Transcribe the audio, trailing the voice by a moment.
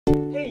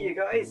Hey you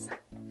guys!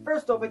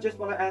 First off, I just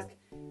want to ask,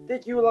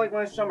 did you like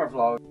my summer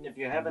vlog? If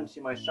you haven't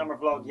seen my summer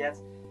vlog yet,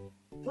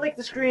 click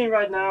the screen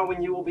right now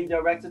and you will be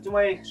directed to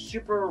my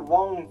super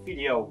long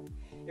video.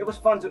 It was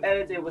fun to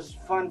edit, it was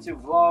fun to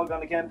vlog on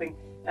the camping,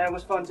 and it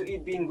was fun to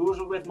eat bean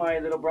boozled with my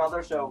little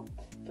brother, so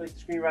click the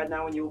screen right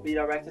now and you will be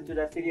directed to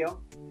that video.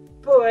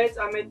 But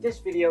I made this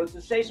video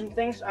to say some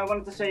things. I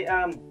wanted to say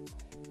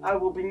I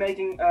will be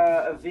making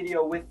a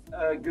video with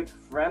a good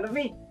friend of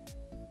me.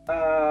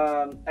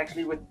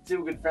 Actually with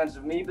two good friends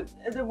of me, but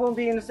it won't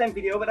be in the same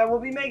video, but I will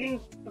be making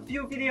a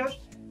few videos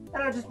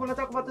and I just want to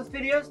talk about those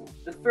videos.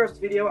 The first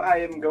video I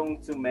am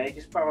going to make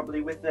is probably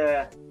with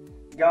a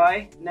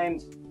guy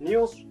named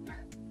Niels.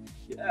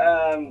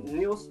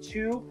 Niels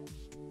Tube.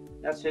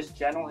 That's his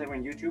channel here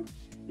on YouTube.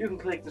 You can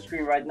click the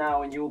screen right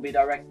now and you will be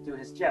directed to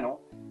his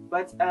channel.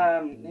 But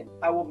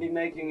I will be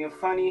making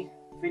funny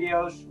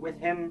videos with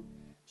him.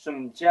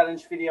 Some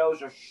challenge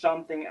videos or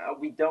something,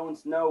 we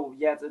don't know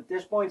yet at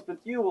this point, but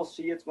you will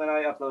see it when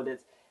I upload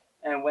it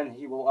and when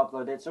he will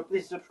upload it, so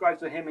please subscribe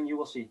to him and you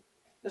will see.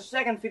 The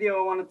second video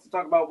I wanted to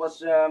talk about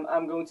was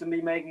I'm going to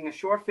be making a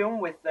short film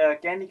with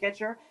Candy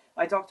Catcher.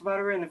 I talked about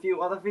her in a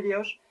few other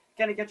videos.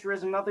 Candy Catcher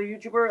is another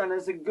YouTuber and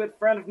is a good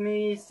friend of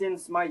me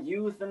since my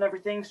youth and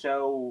everything,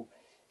 so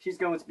she's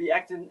going to be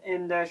acting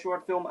in the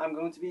short film. I'm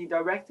going to be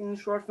directing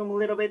the short film a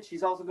little bit.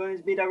 She's also going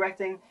to be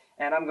directing,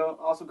 and I'm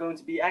also going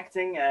to be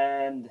acting,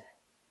 and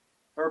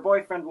her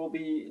boyfriend will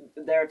be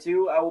there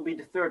too. I will be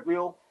the third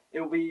wheel. It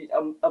will be,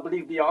 I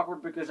believe, be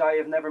awkward because I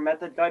have never met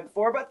that guy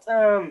before, but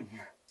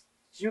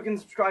you can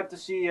subscribe to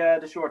see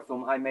the short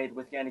film I made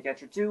with Candy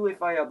Catcher 2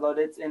 if I upload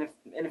it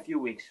in a few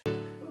weeks.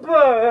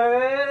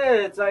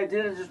 But I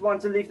didn't just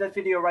want to leave that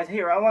video right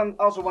here. I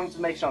also wanted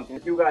to make something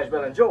that you guys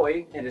will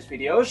enjoy in this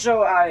video.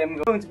 So I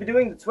am going to be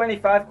doing the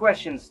 25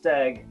 questions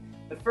tag.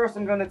 But first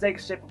I'm going to take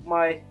a sip of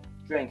my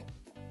drink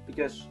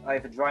because I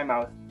have a dry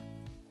mouth.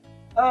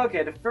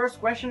 Okay, the first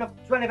question of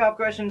the 25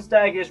 questions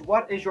tag is,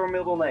 what is your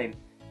middle name?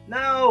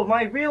 Now,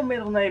 my real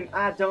middle name,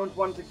 I don't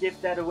want to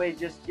give that away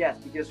just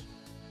yet because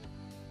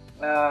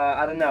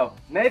I don't know.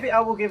 Maybe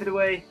I will give it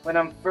away when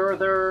I'm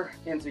further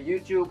into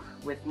YouTube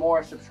with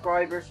more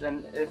subscribers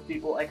and if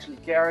people actually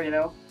care, you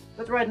know.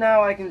 But right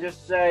now I can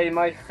just say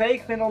my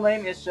fake middle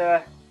name is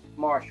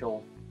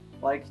Marshall.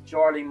 Like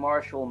Charlie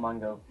Marshall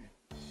Mango.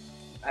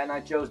 And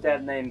I chose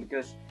that name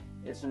because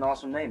it's an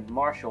awesome name.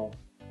 Marshall.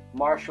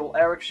 Marshall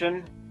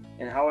Erickson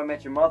in How I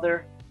Met Your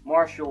Mother.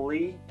 Marshall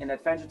Lee in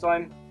Adventure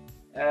Time.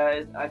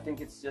 I think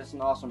it's just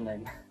an awesome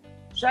name.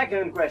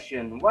 Second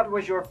question, what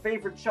was your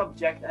favorite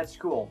subject at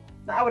school?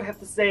 Now I would have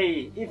to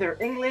say either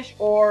English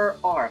or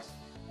art,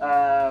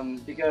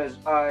 because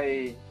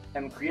I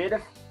am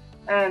creative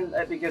and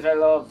because I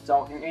love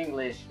talking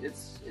English.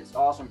 It's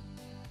awesome.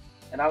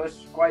 And I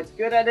was quite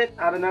good at it,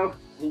 I don't know,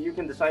 you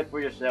can decide for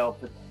yourself,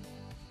 but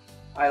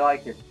I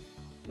liked it.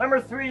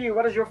 Number 3,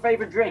 what is your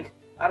favorite drink?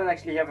 I don't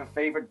actually have a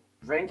favorite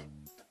drink.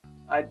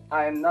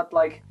 I'm not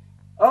like,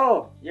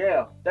 oh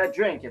yeah, that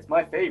drink, it's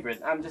my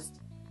favorite.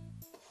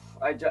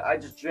 I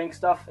just drink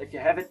stuff if you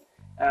have it.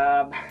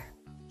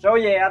 So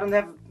yeah, I don't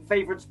have a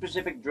favorite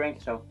specific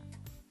drink, so.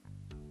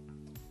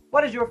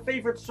 What is your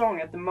favorite song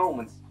at the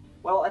moment?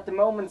 Well, at the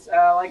moment,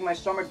 like my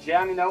summer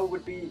jam, you know,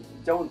 would be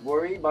Don't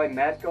Worry by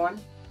Madcon.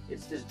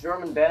 It's this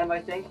German band, I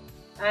think.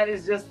 And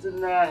it's just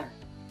a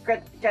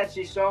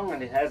catchy song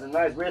and it has a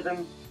nice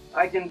rhythm.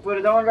 I can put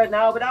it on right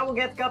now, but I will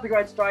get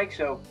copyright strike,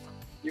 so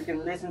you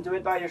can listen to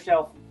it by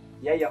yourself.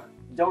 Yeah,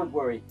 Don't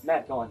Worry,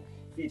 Madcon,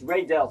 feat.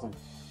 Ray Dalton.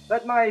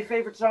 But my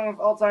favorite song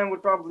of all time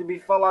would probably be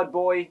Fall Out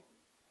Boy,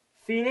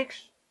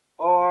 Phoenix,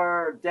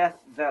 or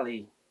Death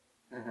Valley.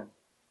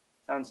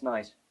 Sounds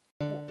nice.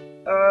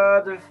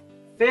 The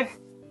 5th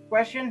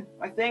question,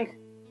 I think.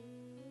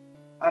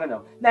 I don't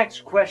know.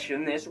 Next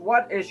question is,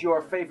 what is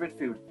your favorite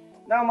food?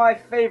 Now my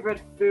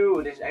favorite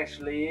food is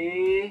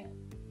actually...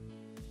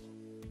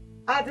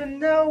 I don't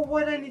know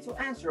what I need to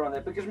answer on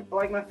it, because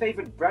like my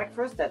favorite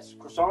breakfast, that's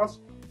croissants.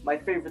 My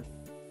favorite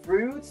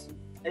fruit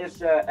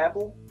is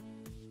apple.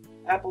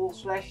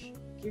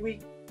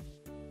 Apple/kiwi.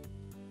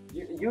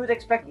 You would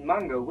expect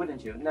mango,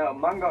 wouldn't you? No,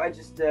 mango, I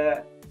just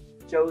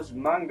chose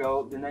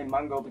mango, the name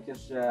mango,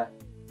 because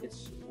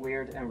it's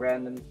weird and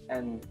random,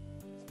 and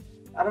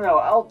I don't know,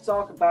 I'll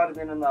talk about it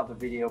in another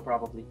video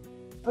probably.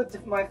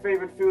 But my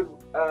favorite food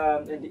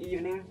in the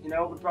evening, you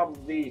know, would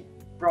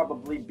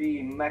probably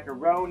be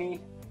macaroni.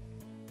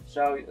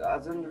 So I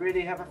don't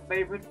really have a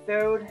favorite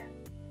food.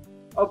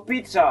 Oh,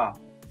 pizza!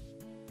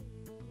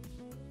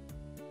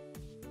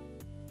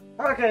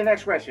 Okay,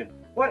 next question.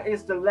 What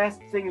is the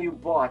last thing you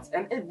bought?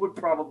 And it would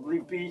probably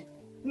be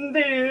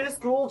this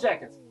cool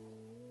jacket.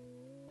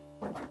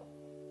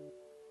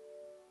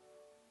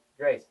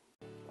 Great.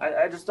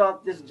 I just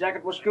thought this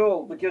jacket was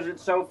cool because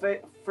it's so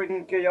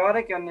freaking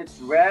chaotic and it's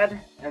red.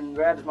 And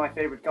red is my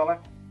favorite color.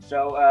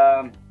 So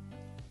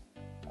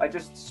I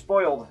just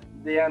spoiled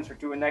the answer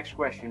to a next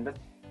question. But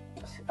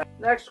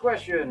next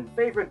question.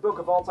 Favorite book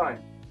of all time?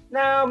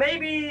 Now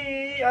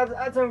maybe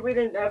I don't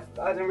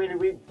really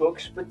read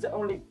books, but the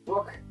only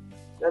book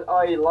that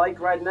I like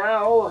right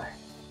now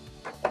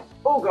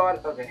Oh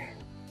god, okay.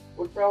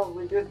 Would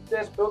probably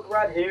this book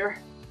right here.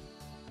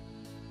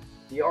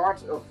 The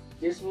Art of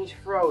Disney's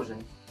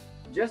Frozen.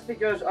 Just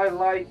because I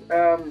like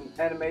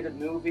animated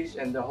movies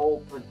and the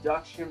whole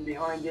production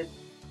behind it.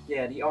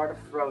 Yeah, The Art of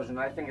Frozen,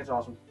 I think it's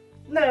awesome.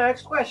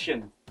 Next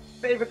question.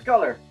 Favorite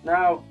color?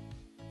 Now,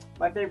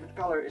 my favorite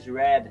color is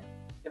red.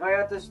 If I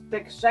had to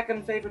pick a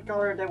second favorite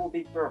color, that would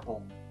be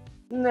purple.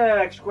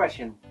 Next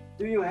question.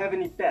 Do you have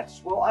any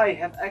pets? Well, I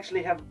have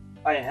actually have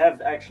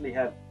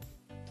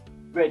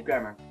great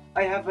grammar.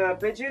 I have a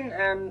pigeon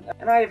and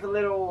I have a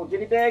little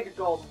guinea pig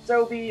called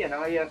Toby, and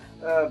I have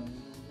a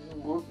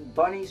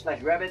bunny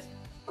slash rabbit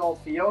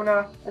called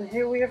Fiona. And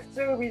here we have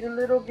Toby, the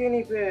little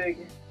guinea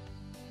pig.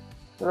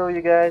 Hello,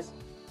 you guys.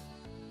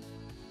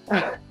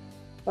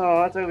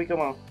 Oh, Toby, come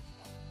on.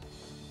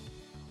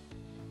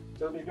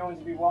 Toby's going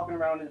to be walking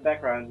around in the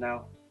background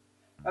now.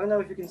 I don't know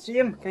if you can see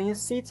him. Can you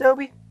see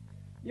Toby?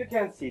 You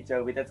can't see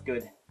Toby, that's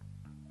good.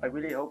 I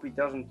really hope he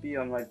doesn't pee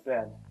on my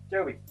bed.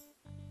 Toby,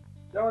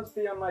 don't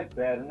pee on my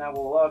bed and I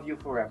will love you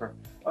forever.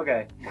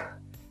 Okay.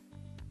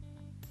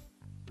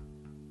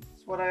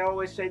 That's what I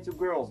always say to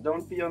girls.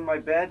 Don't pee on my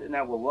bed and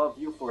I will love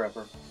you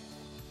forever.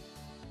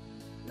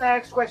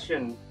 Next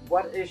question.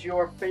 What is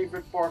your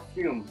favorite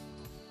perfume?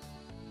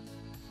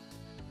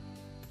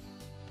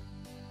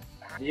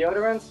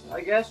 Deodorant,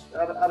 I guess?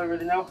 I don't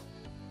really know.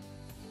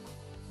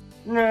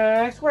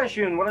 Next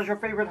question. What is your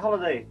favorite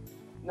holiday?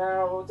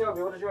 Now,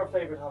 Toby, what is your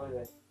favorite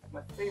holiday?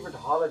 My favorite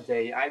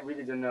holiday? I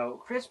really don't know.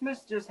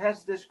 Christmas just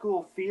has this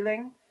cool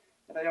feeling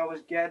that I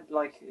always get,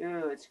 like,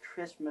 ew, it's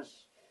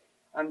Christmas.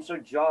 I'm so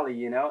jolly,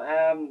 you know?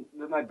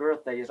 But my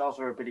birthday is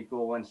also a pretty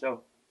cool one,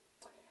 so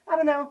I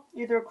don't know,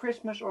 either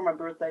Christmas or my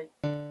birthday.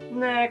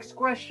 Next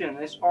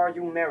question is, are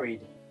you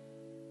married?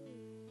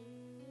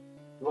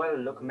 Do I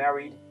look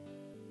married?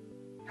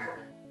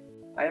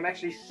 I am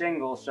actually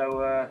single,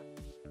 so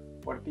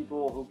for the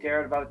people who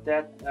cared about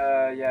that,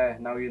 yeah,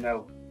 now you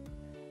know.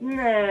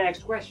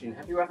 Next question,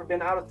 have you ever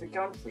been out of the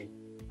country?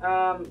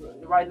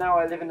 Right now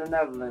I live in the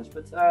Netherlands,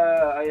 but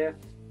I have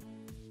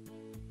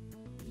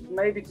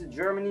maybe to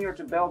Germany or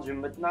to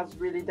Belgium, but not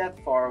really that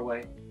far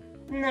away.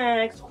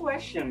 Next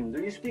question,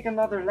 do you speak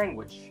another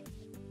language?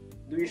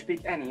 Do you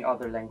speak any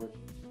other language?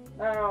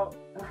 Now,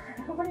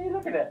 what are you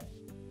looking at?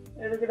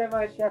 You're looking at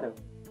my shadow.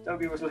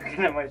 Toby was looking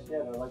at my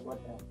shadow, like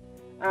what the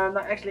hell?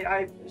 Actually,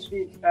 I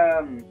speak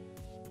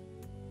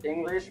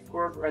English, of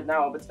course, right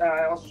now, but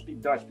I also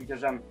speak Dutch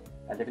because I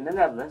live in the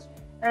Netherlands.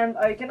 And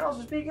I can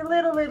also speak a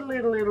little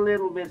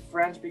bit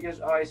French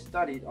because I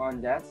studied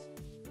on that.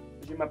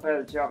 Je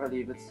m'appelle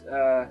Charlie, but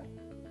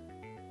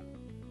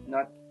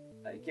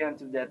I can't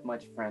do that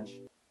much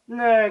French.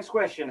 Next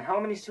question, how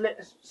many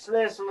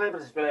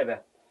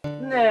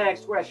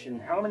Next question,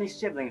 how many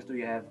siblings do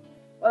you have?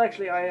 Well,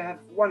 actually, I have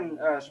one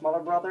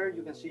smaller brother.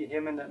 You can see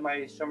him in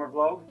my summer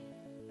vlog.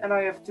 And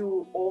I have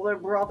two older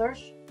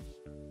brothers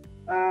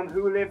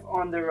who live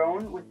on their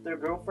own with their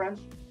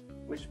girlfriends,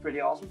 which is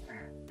pretty awesome.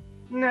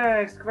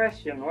 Next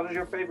question, what is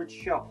your favorite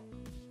shop?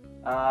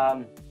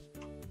 I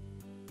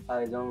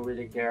don't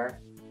really care.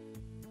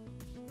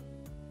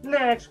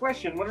 Next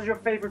question, what is your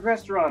favorite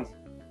restaurant?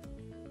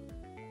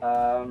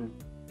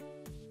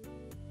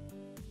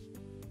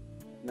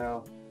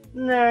 No.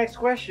 Next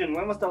question,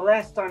 when was the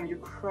last time you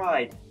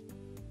cried?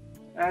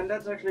 And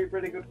that's actually a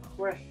pretty good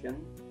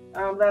question.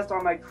 Last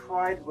time I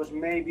cried was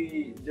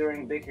maybe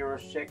during Big Hero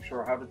 6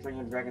 or How to Train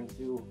Your Dragon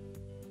 2.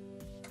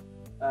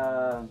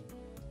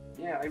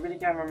 Yeah, I really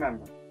can't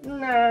remember.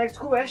 Next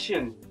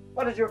question,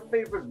 what is your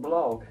favorite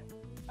blog?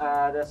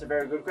 That's a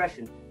very good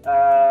question.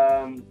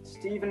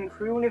 Steven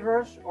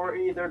Crewniverse or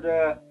either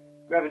the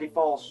Gravity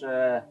Falls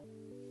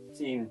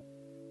team,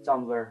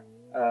 Tumblr,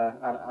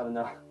 I don't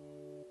know.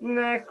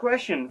 Next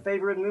question,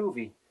 favorite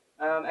movie?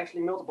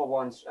 Actually multiple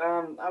ones.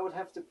 I would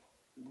have to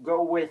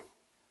go with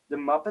The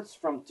Muppets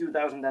from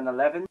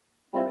 2011.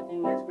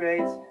 Everything is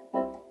great,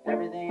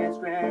 everything is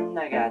grand.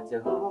 I got the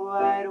whole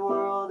wide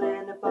world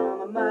in the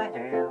palm of my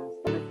hands.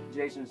 With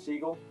Jason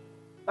Segel.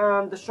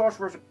 The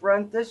Sorcerer's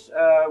Apprentice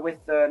with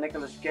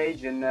Nicolas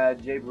Cage and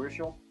Jay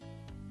Baruchel.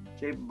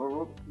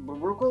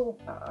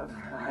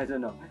 I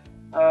don't know.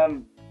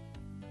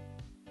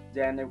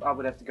 Then I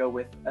would have to go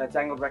with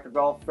Tangled, Wreck-It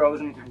Ralph,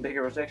 Frozen, Big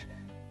Hero 6.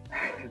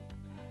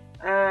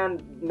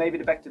 And maybe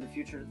the Back to the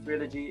Future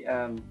trilogy.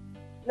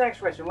 Next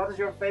question, what is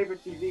your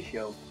favorite TV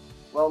show?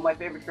 Well, my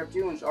favorite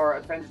cartoons are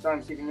Adventure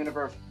Time, Steven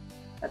Universe.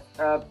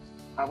 I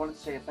wanted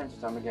to say Adventure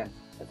Time again.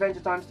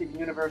 Adventure Time, Steven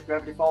Universe,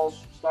 Gravity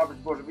Falls, Star Wars: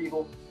 Force of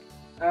Evil.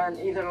 And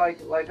either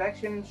like live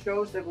action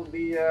shows that would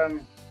be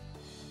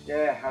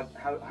yeah,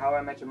 How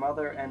I Met Your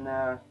Mother and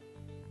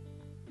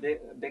The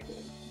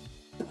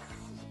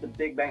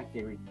Big Bang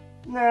Theory.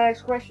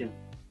 Next question,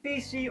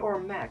 PC or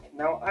Mac?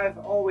 Now I've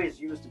always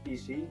used a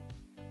PC,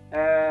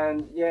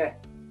 and yeah,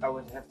 I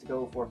would have to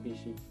go for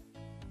PC.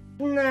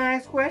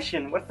 Next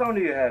question, what phone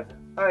do you have?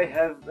 I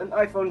have an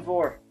iPhone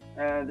 4.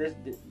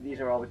 These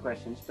are all the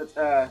questions, but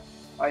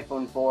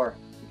iPhone 4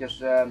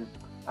 because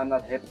I'm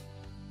not hip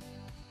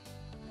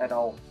at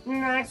all.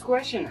 Next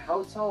question,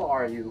 how tall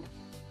are you?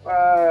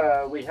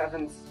 We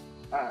haven't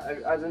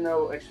I don't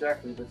know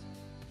exactly, but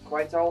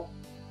quite tall.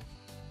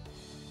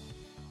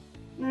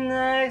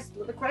 Next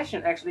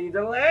question, actually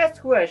the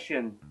last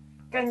question.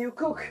 Can you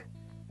cook?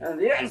 And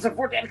the answer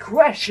for that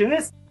question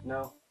is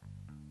no.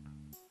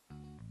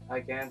 I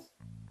can't.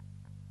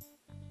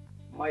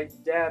 My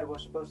dad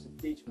was supposed to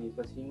teach me,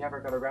 but he never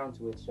got around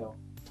to it, so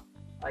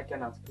I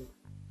cannot cook.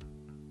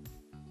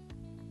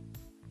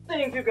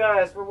 Thank you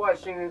guys for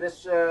watching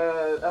this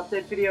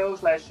update video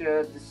slash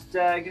this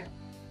tag.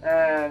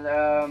 And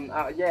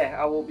yeah,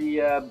 I will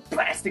be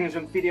blasting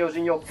some videos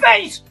in your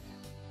face!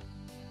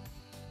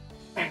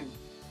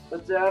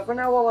 But for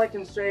now, all I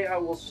can say, I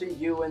will see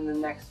you in the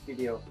next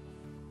video.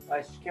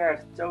 I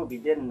scared Toby,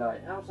 didn't I?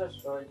 I'm so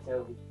sorry,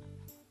 Toby.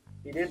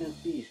 He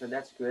didn't pee, so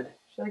that's good.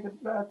 Say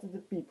goodbye to the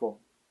people.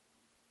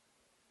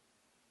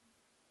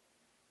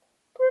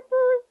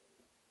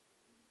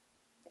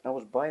 I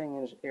was biting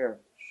in his ear.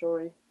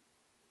 Sorry.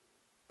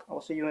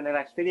 I'll see you in the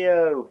next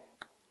video.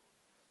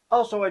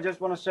 Also, I just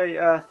want to say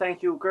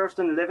thank you,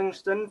 Kirsten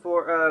Livingston,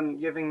 for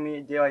giving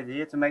me the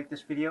idea to make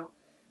this video.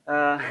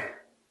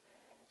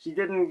 She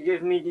didn't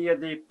give me the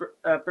idea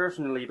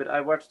personally, but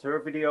I watched her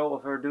video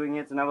of her doing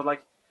it, and I was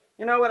like,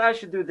 you know what, I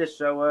should do this.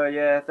 So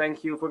yeah,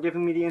 thank you for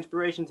giving me the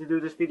inspiration to do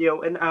this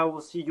video, and I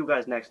will see you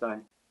guys next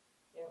time.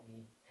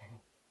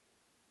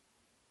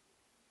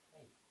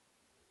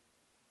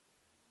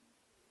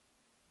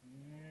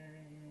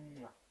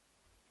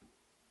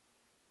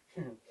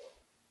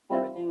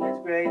 Everything is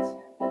great,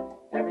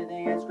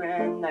 everything is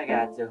grand. I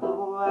got the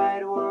whole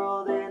wide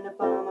world in the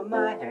palm of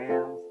my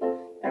hands.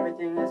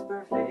 Everything is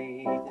perfect,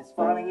 it's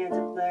falling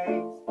into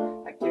place.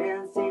 I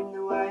can't seem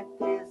to wipe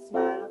this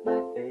smile off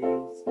my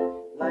face.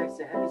 Life's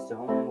a heavy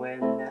song when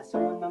there's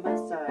someone by my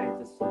side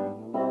to sing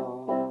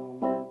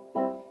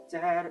along.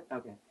 Dad,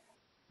 okay.